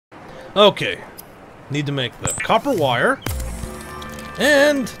Okay. Need to make the copper wire.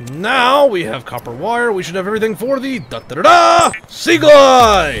 And now we have copper wire. We should have everything for the da-da-da-da Sea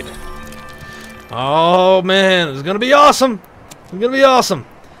Glide! Oh man, this is gonna be awesome! It's gonna be awesome!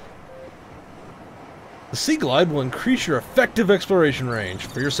 The Sea Glide will increase your effective exploration range.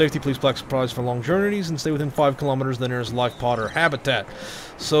 For your safety, please pack supplies for long journeys and stay within 5 kilometers of the nearest life pod or habitat.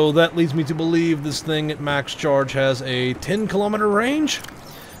 So that leads me to believe this thing at max charge has a 10-kilometer range?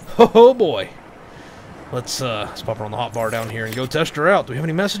 Oh boy. Let's pop her on the hotbar down here and go test her out. Do we have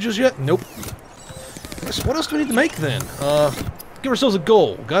any messages yet? Nope. So what else do we need to make then? Give ourselves a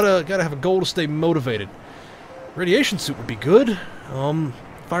goal. Gotta have a goal to stay motivated. Radiation suit would be good.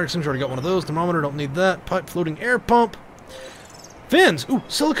 Fire extinguisher, already got one of those. Thermometer, don't need that. Pipe floating air pump. Fins! Ooh,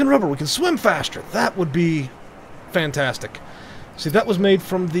 silicon rubber. We can swim faster. That would be fantastic. See, that was made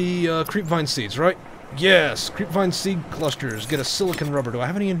from the creepvine seeds, right? Yes, creepvine seed clusters. Get a silicon rubber. Do I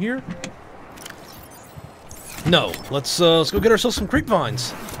have any in here? No. Let's go get ourselves some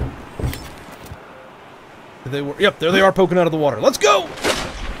creepvines. Yep, there they are poking out of the water. Let's go!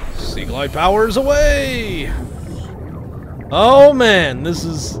 Sea Glide powers away! Oh man, this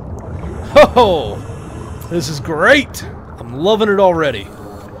is... Oh! This is great! I'm loving it already.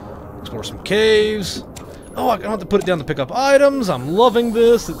 Explore some caves. Oh, I don't have to put it down to pick up items. I'm loving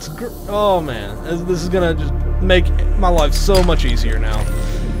this. It's oh man, this is gonna just make my life so much easier now.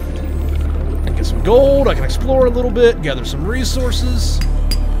 I can get some gold. I can explore a little bit, gather some resources.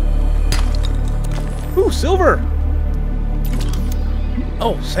 Ooh, silver!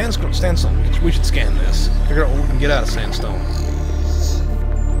 Oh, sandstone. We should scan this. Figure out what we can get out of sandstone.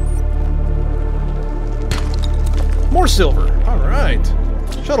 More silver. Alright.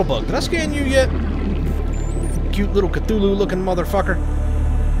 Shuttlebug, did I scan you yet? Cute little Cthulhu-looking motherfucker.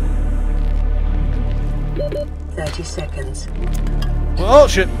 30 seconds. Oh,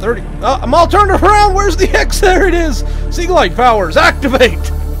 shit. 30. I'm all turned around. Where's the X? There it is. Sea Glide powers.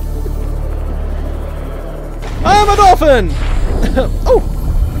 Activate. I'm a dolphin. Oh.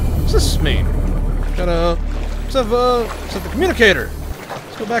 What's this mean? Gotta set the communicator.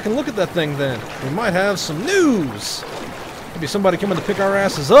 Let's go back and look at that thing then. We might have some news. Maybe somebody coming to pick our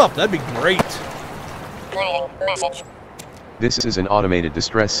asses up. That'd be great. Message. This is an automated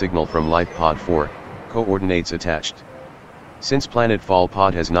distress signal from Lifepod 4, coordinates attached. Since Planetfall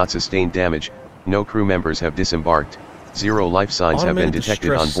Pod has not sustained damage, no crew members have disembarked, 0 life signs have been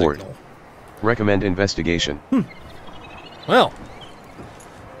detected on board. Signal. Recommend investigation. Well,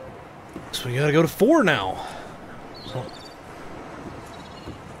 so we gotta go to 4 now. So,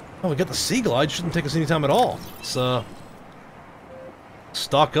 oh, we got the Sea Glide. Shouldn't take us any time at all. Let's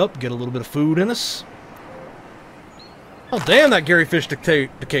stock up, get a little bit of food in us. Oh damn, that Gary fish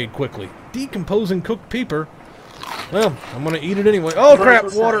decayed quickly. Decomposing cooked peeper. Well, I'm gonna eat it anyway. Oh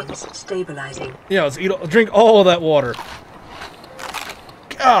crap, water! Stabilizing. Yeah, drink all of that water.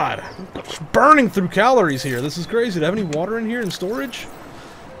 God, I'm just burning through calories here. This is crazy. Do I have any water in here in storage?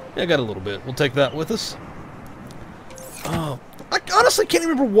 Yeah, I got a little bit. We'll take that with us. Oh, I honestly can't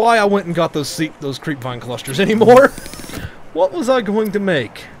remember why I went and got those creepvine clusters anymore. What was I going to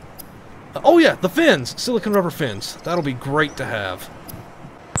make? Oh yeah, the fins. Silicon rubber fins. That'll be great to have.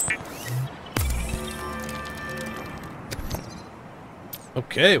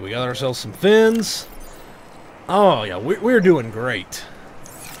 Okay, we got ourselves some fins. Oh yeah, we're doing great.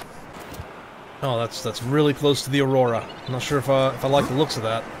 Oh, that's really close to the Aurora. I'm not sure if I like the looks of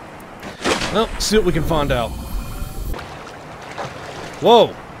that. Well, see what we can find out.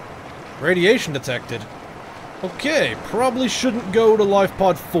 Whoa! Radiation detected. Okay, probably shouldn't go to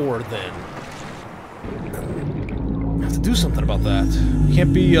Lifepod 4 then. I have to do something about that. You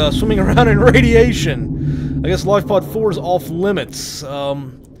can't be swimming around in radiation. I guess Lifepod 4 is off limits.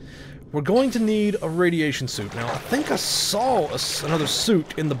 We're going to need a radiation suit. Now, I think I saw another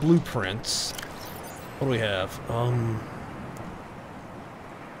suit in the blueprints. What do we have?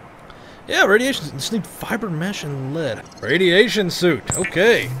 Yeah, radiation suit. Just need fiber mesh and lead. Radiation suit.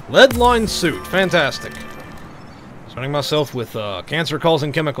 Okay. Lead-lined suit. Fantastic. Surrounding myself with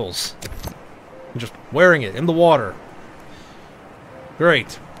cancer-causing chemicals. And just wearing it in the water.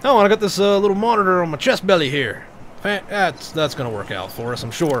 Great. Oh, and I got this little monitor on my chest belly here. That's gonna work out for us,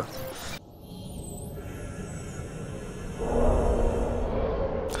 I'm sure.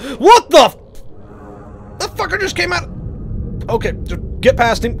 What the? That fucker just came out. Okay, just get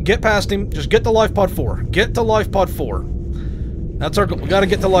past him. Get past him. Just get to Lifepod 4. Get to Lifepod 4. That's our goal. We gotta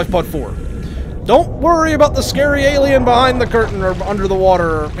get to Lifepod 4. Don't worry about the scary alien behind the curtain or under the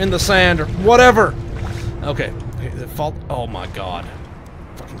water or in the sand or whatever. Okay. Oh my god.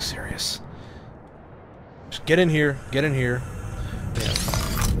 Fucking serious. Just get in here. Get in here. Yeah.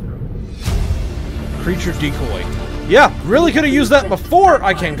 creature decoy. Yeah, really could have used that before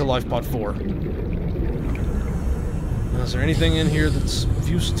I came to Lifepod 4. Now, is there anything in here that's of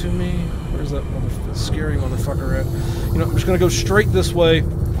use to me? Where's that scary motherfucker at? You know, I'm just gonna go straight this way,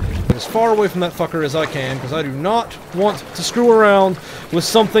 as far away from that fucker as I can, because I do not want to screw around with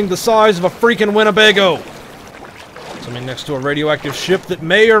something the size of a freaking Winnebago. So I'm next to a radioactive ship that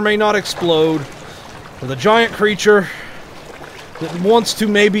may or may not explode, with a giant creature that wants to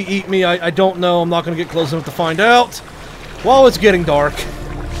maybe eat me. I don't know. I'm not going to get close enough to find out while it's getting dark.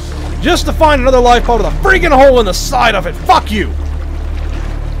 Just to find another life pod with a freaking hole in the side of it. Fuck you!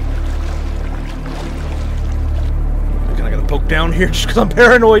 I gotta poke down here just because I'm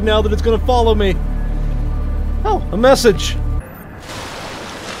paranoid now that it's going to follow me. Oh, a message.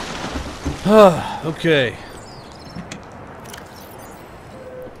 Okay.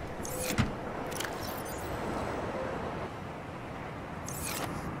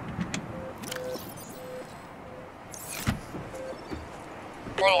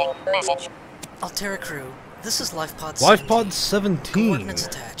 Message. Altera crew, this is Lifepod 17. 17. Coordinates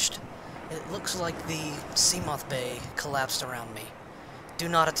attached. It looks like the Seamoth Bay collapsed around me. Do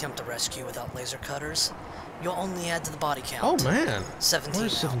not attempt to rescue without laser cutters. You'll only add to the body count. Oh man. 17.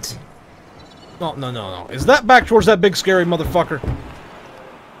 Where's 17? Oh, no. Is that back towards that big scary motherfucker?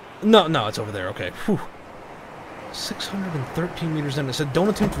 No, it's over there. Okay. Whew. 613 meters in. It said don't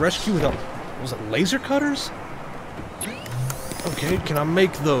attempt rescue without... Was it laser cutters? Okay, can I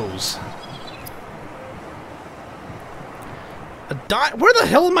make those? Where the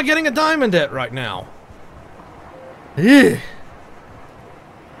hell am I getting a diamond at right now? Ugh.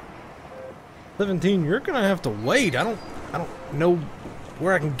 17, you're gonna have to wait. I don't know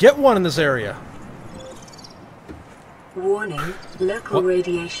where I can get one in this area. Warning, local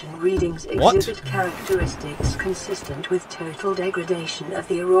radiation readings exhibit characteristics consistent with total degradation of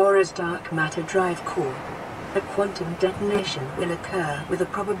the Aurora's dark matter drive core. A quantum detonation will occur with a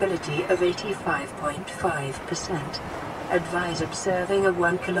probability of 85.5%. Advise observing a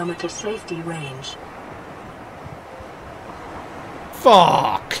 1 kilometer safety range.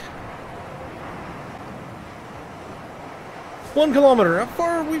 Fuck! 1 kilometer. How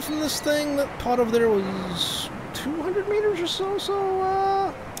far are we from this thing? That pot over there was 200 meters or so,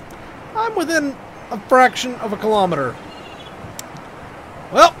 so, I'm within a fraction of a kilometer.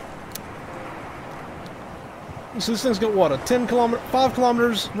 Well, so this thing's got what, a 5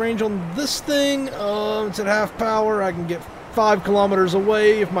 kilometers range on this thing. It's at half power. I can get 5 kilometers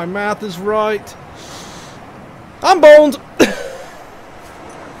away if my math is right. I'm boned.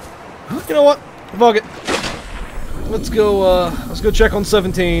 You know what? Fuck it. Let's go check on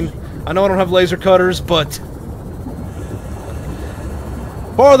 17. I know I don't have laser cutters, but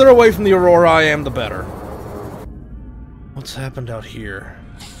farther away from the Aurora I am, the better. What's happened out here?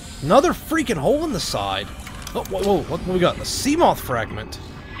 Another freaking hole in the side. Oh, whoa, what we got? The Seamoth fragment.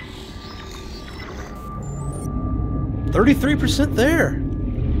 33% there.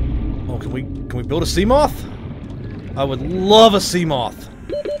 Oh, can we build a Seamoth? I would love a Seamoth.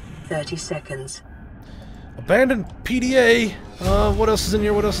 30 seconds. Abandoned PDA. What else is in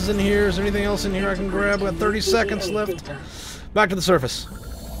here? What else is in here? Is there anything else in here I can grab? We got 30 seconds left. Back to the surface.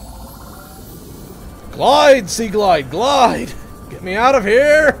 Glide, Sea Glide, glide! Get me out of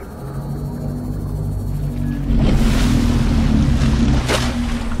here!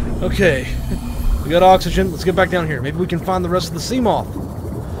 Okay, we got oxygen. Let's get back down here. Maybe we can find the rest of the Seamoth.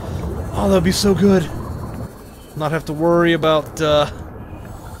 Oh, that'd be so good. Not have to worry about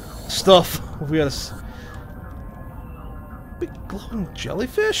stuff. We got a big glowing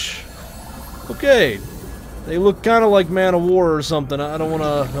jellyfish. Okay, they look kind of like Man of War or something. I don't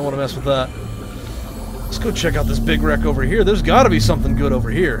wanna mess with that. Let's go check out this big wreck over here. There's got to be something good over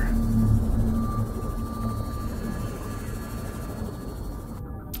here.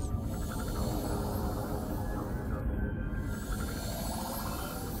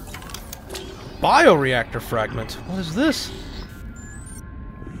 Bioreactor fragment. What is this?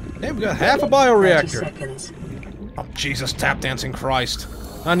 Hey, we got half a bioreactor. Oh, Jesus, tap dancing Christ.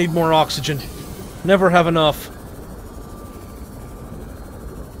 I need more oxygen. Never have enough.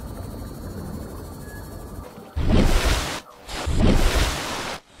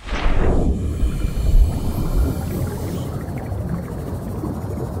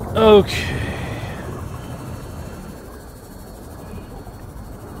 Okay.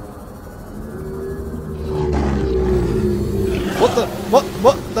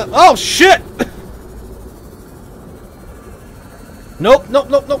 What the? Oh, shit! Nope.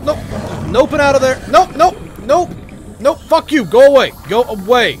 Nope and out of there. Nope. Fuck you. Go away. Go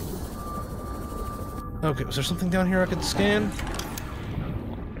away. Okay, was there something down here I could scan?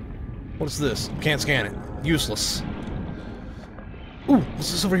 What's this? Can't scan it. Useless. Ooh,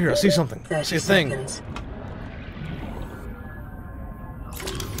 what's this over here? I see something. I see a thing. Seconds.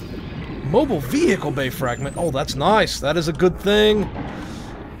 Mobile vehicle bay fragment. Oh, that's nice. That is a good thing.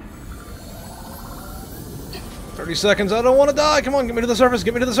 30 seconds. I don't want to die. Come on, get me to the surface.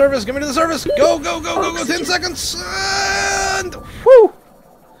 Get me to the surface. Get me to the surface. Go, go, go, go, go. 10 seconds. And... whoo!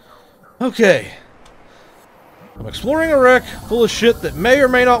 Okay. I'm exploring a wreck full of shit that may or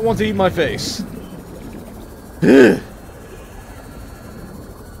may not want to eat my face. If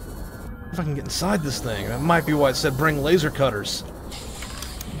I can get inside this thing. That might be why it said bring laser cutters.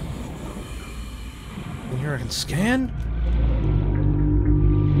 And here I can scan?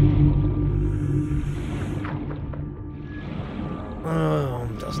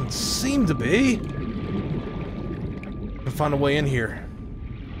 Doesn't seem to be. I'll find a way in here.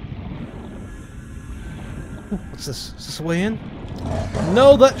 Ooh, what's this? Is this a way in?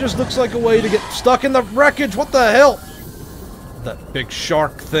 No, that just looks like a way to get stuck in the wreckage. What the hell? That big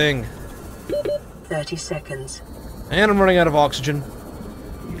shark thing. 30 seconds. And I'm running out of oxygen.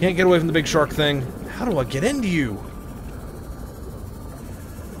 Can't get away from the big shark thing. How do I get into you?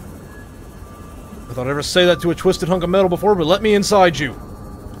 I thought I'd ever say that to a twisted hunk of metal before, but let me inside you.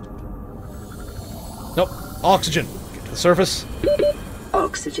 Nope. Oxygen. Get to the surface.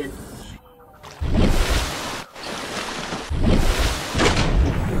 Oxygen.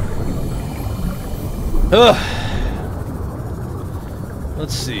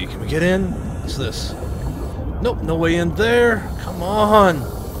 Let's see. Can we get in? What's this? Nope. No way in there. Come on.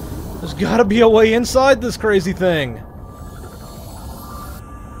 There's gotta be a way inside this crazy thing.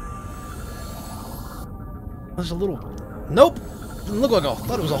 There's a little... nope! Didn't look like a...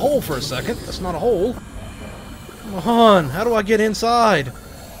 thought it was a hole for a second. That's not a hole. Come on, how do I get inside?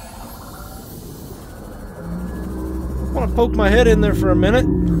 I want to poke my head in there for a minute.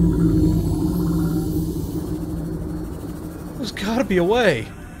 There's gotta be a way.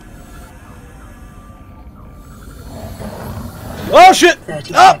 Oh shit!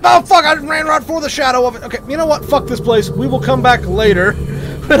 Oh fuck, I ran right for the shadow of it. Okay, you know what? Fuck this place. We will come back later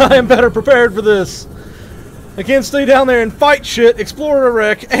when I am better prepared for this. I can't stay down there and fight shit, explore a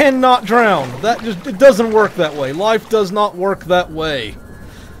wreck, and not drown. That just, it doesn't work that way. Life does not work that way.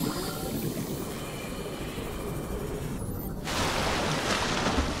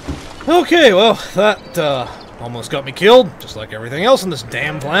 Okay, well, that, almost got me killed, just like everything else on this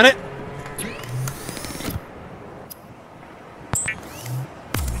damn planet.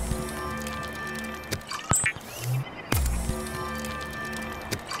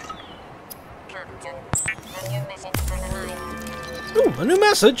 Ooh, a new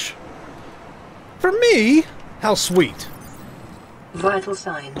message? For me? How sweet. Vital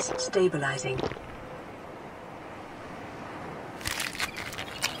signs stabilizing.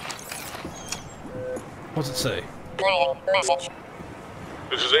 What's it say? Reading message.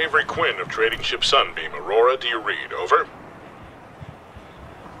 This is Avery Quinn of Trading Ship Sunbeam. Aurora, do you read? Over?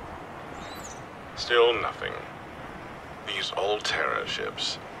 Still nothing. These Altera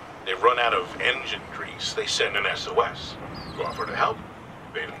ships. They've run out of engine grease. They send an SOS. You offer to help.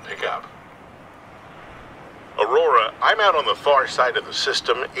 They didn't pick up. Aurora, I'm out on the far side of the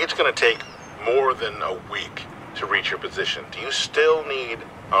system. It's going to take more than a week to reach your position. Do you still need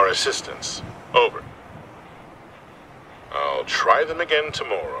our assistance? Over. I'll try them again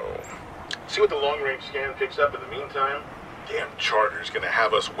tomorrow. See what the long-range scan picks up in the meantime? Damn charter's going to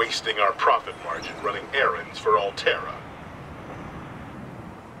have us wasting our profit margin running errands for Altera.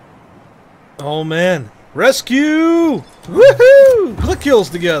 Oh man. Rescue! Woohoo! Click kills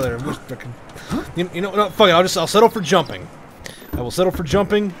together. You know, no, fuck it, I'll settle for jumping. I will settle for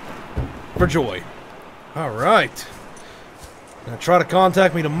jumping for joy. Alright. Gonna try to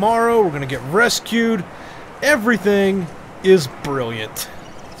contact me tomorrow. We're gonna get rescued. Everything is brilliant.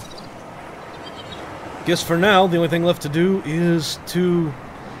 Guess for now, the only thing left to do is to...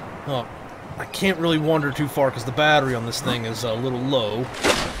 oh, I can't really wander too far because the battery on this thing is a little low.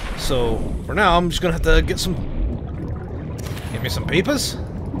 So, for now, I'm just gonna have to get me some papers.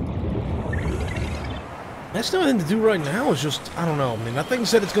 That's the only thing to do right now is just, I don't know, I mean, that thing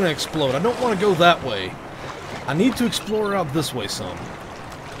said it's gonna explode. I don't want to go that way. I need to explore out this way some.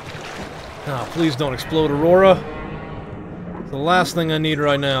 Ah, please don't explode, Aurora. It's the last thing I need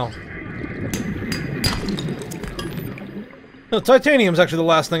right now. No, titanium's actually the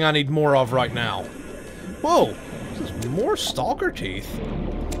last thing I need more of right now. Whoa! This is more stalker teeth.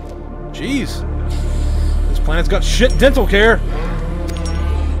 Jeez. This planet's got shit dental care.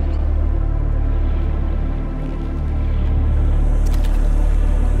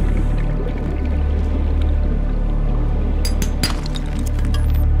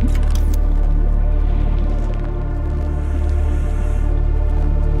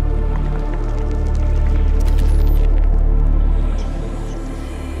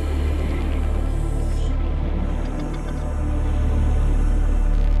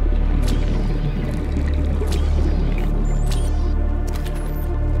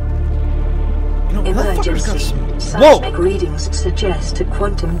 seismic readings suggest a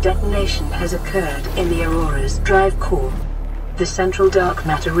quantum detonation has occurred in the Aurora's drive core. The central dark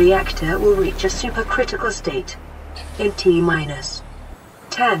matter reactor will reach a supercritical state in T-minus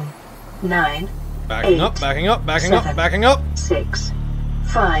 10, 9, Backing 8, up, backing up, backing 7, up, backing up. 6,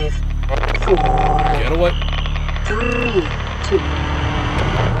 5, 4, Get away. 3, 2.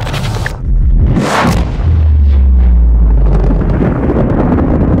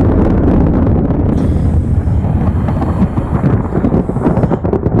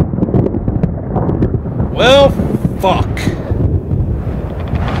 Well, fuck.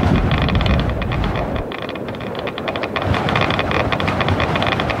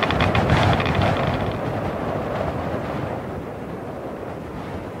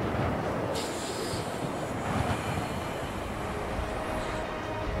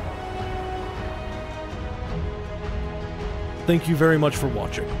 Thank you very much for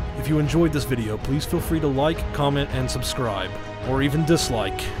watching. If you enjoyed this video, please feel free to like, comment, and subscribe, or even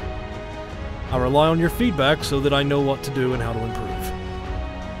dislike. I rely on your feedback so that I know what to do and how to improve.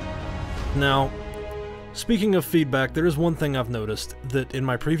 Now, speaking of feedback, there is one thing I've noticed, that in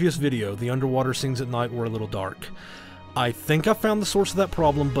my previous video, the underwater scenes at night were a little dark. I think I found the source of that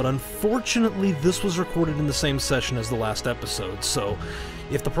problem, but unfortunately this was recorded in the same session as the last episode, so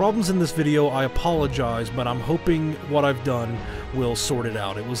if the problem's in this video, I apologize, but I'm hoping what I've done will sort it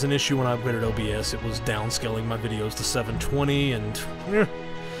out. It was an issue when I upgraded OBS, it was downscaling my videos to 720, and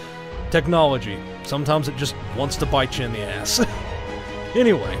technology. Sometimes it just wants to bite you in the ass.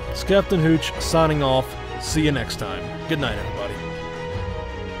 Anyway, it's Captain Hooch signing off. See you next time. Good night, everybody.